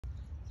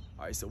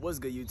All right, so what's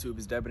good, YouTube?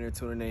 It's Debonair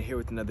tuning in here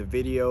with another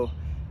video.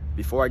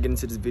 Before I get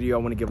into this video,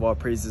 I want to give all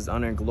praises,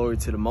 honor, and glory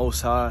to the Most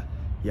High,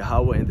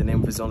 Yahweh, in the name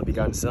of His only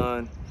begotten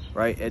Son,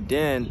 right? And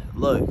then,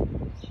 look,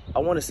 I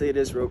want to say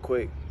this real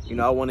quick.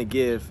 I want to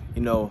give,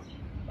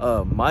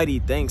 mighty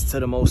thanks to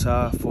the Most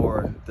High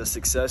for the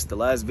success the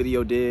last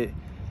video did.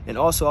 And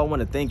also, I want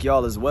to thank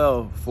y'all as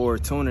well for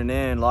tuning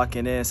in,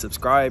 locking in,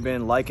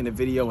 subscribing, liking the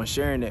video, and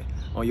sharing it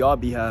on y'all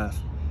behalf.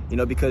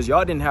 Because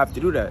y'all didn't have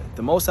to do that.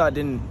 The Most High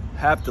didn't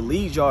have to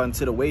lead y'all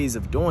into the ways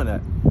of doing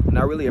that. And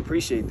I really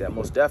appreciate that,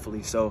 most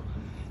definitely. So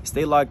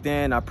stay locked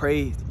in. I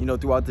pray,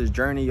 throughout this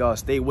journey, y'all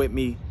stay with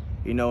me,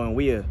 and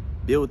we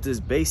build this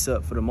base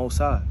up for the Most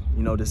High.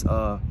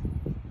 The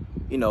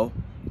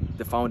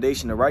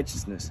foundation of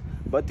righteousness.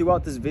 But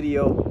throughout this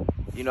video,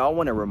 I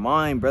want to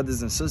remind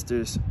brothers and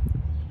sisters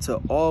to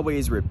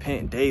always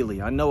repent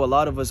daily. I know a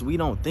lot of us, we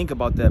don't think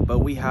about that, but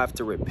we have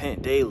to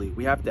repent daily.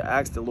 We have to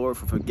ask the Lord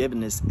for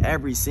forgiveness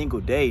every single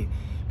day,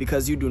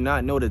 because you do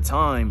not know the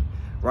time,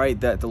 right,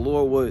 that the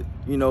Lord would,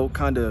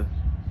 kind of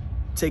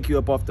take you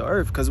up off the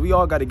earth, because we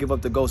all got to give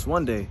up the ghost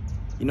one day.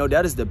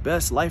 That is the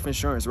best life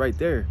insurance right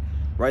there,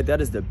 right?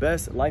 That is the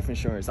best life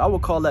insurance. I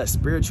would call that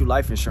spiritual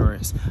life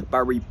insurance, by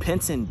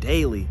repenting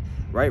daily,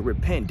 right?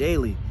 Repent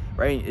daily,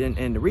 right?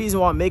 And the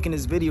reason why I'm making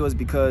this video is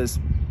because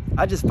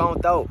I just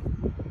found out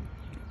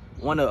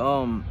one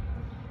of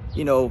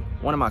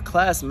my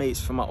classmates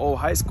from my old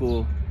high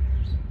school,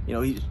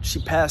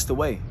 she passed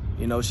away.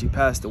 She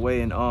passed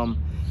away, and I'm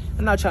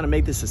not trying to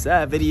make this a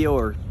sad video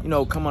or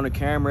come on the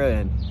camera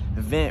and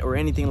vent or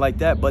anything like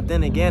that. But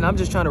then again, I'm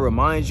just trying to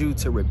remind you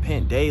to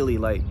repent daily.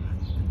 Like,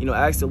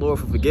 ask the Lord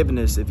for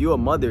forgiveness. If you're a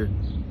mother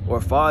or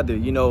a father,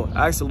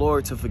 ask the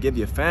Lord to forgive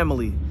your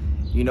family.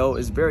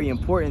 It's very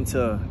important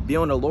to be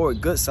on the Lord's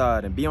good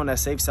side and be on that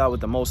safe side with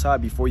the Most High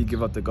before you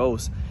give up the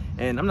ghost.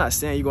 And I'm not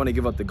saying you're going to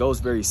give up the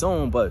ghost very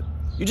soon, but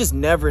you just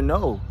never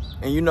know.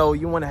 And you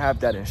want to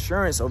have that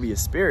insurance over your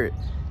spirit,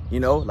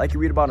 like you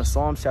read about in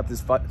Psalms chapter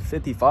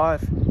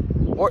 55,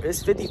 or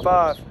it's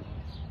 55,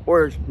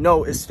 or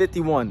no, it's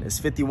 51. It's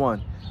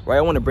 51, right?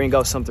 I want to bring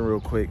out something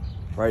real quick,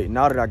 right?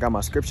 Now that I got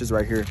my scriptures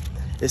right here,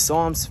 it's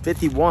Psalms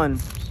 51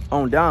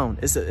 on down.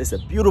 It's a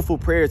beautiful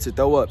prayer to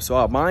throw up. So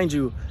I'll mind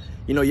you,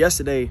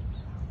 yesterday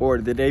or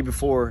the day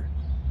before,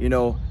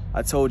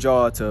 I told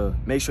y'all to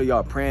make sure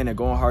y'all praying and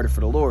going harder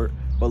for the Lord.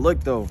 But look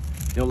though,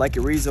 like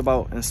it reads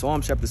about in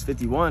Psalm chapters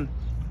 51,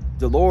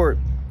 the Lord,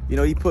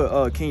 he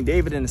put King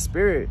David in the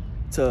spirit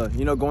to,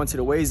 go into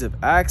the ways of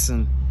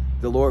asking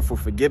the Lord for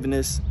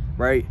forgiveness,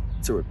 right?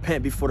 To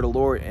repent before the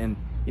Lord, and,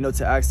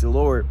 to ask the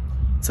Lord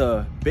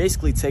to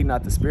basically take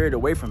not the spirit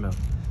away from him.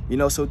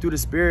 So through the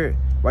spirit,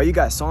 right, you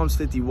got Psalms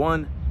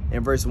 51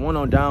 and verse 1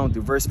 on down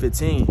through verse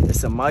 15.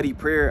 It's a mighty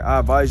prayer. I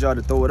advise y'all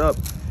to throw it up.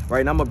 Right,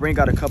 and I'm gonna bring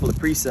out a couple of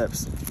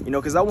precepts,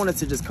 because I wanted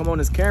to just come on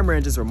this camera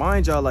and just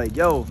remind y'all, like,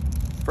 yo,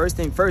 first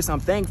thing first, I'm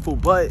thankful,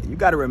 but you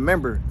got to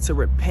remember to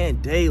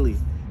repent daily.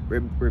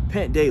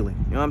 Repent daily.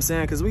 You know what I'm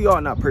saying? Because we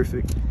are not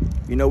perfect.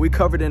 We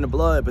covered in the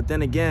blood, but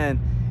then again,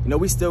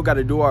 we still got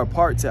to do our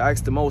part to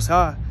ask the Most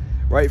High,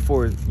 right,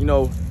 for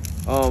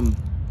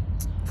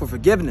for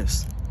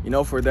forgiveness,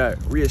 for that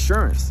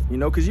reassurance,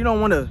 because you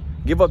don't want to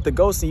give up the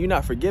ghost and you're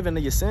not forgiven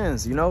of your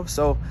sins,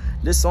 So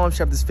this Psalm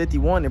chapter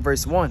 51 and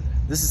verse 1,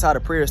 this is how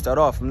the prayer start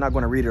off. I'm not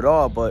going to read it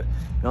all, but you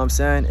know what I'm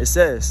saying? It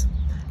says,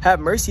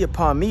 "Have mercy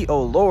upon me,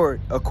 O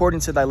Lord,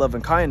 according to thy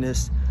loving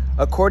kindness,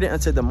 according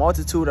unto the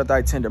multitude of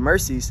thy tender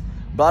mercies,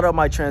 blot out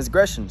my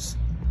transgressions.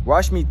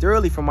 Wash me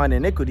thoroughly from mine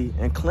iniquity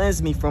and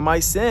cleanse me from my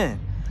sin.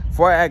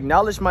 For I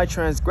acknowledge my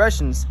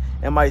transgressions,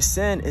 and my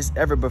sin is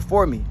ever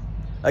before me.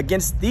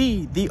 Against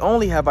thee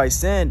only have I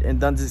sinned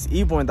and done this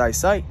evil in thy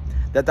sight,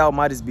 that thou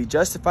mightest be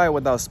justified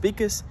when thou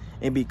speakest,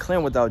 and be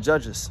clean when thou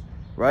judgest."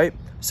 Right?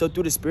 So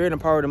through the spirit and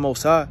power of the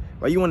Most High,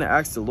 right, you want to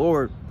ask the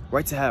Lord,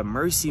 right, to have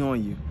mercy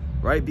on you,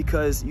 right?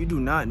 Because you do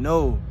not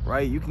know,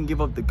 right? You can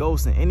give up the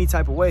ghost in any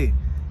type of way,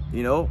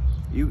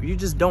 you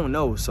just don't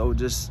know. So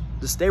just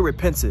stay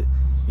repentant.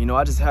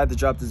 I just had to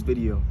drop this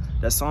video.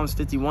 That's Psalms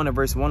 51 and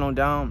verse 1 on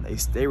down. They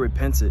stay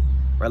repentant,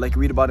 right? Like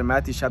you read about in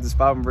Matthew chapters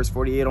 5 and verse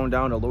 48 on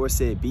down, the Lord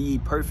said, "Be ye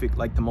perfect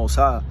like the Most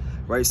High,"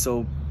 right?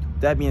 So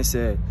that being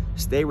said,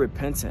 stay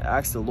repentant,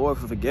 ask the Lord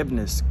for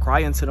forgiveness,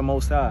 cry unto the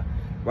Most High,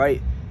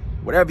 right?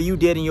 Whatever you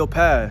did in your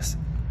past,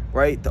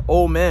 right? The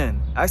old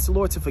man, ask the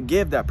Lord to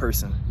forgive that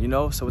person,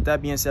 So with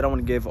that being said, I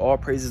want to give all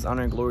praises,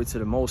 honor, and glory to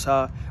the Most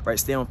High, right?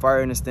 Stay on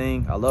fire in this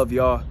thing. I love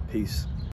y'all. Peace.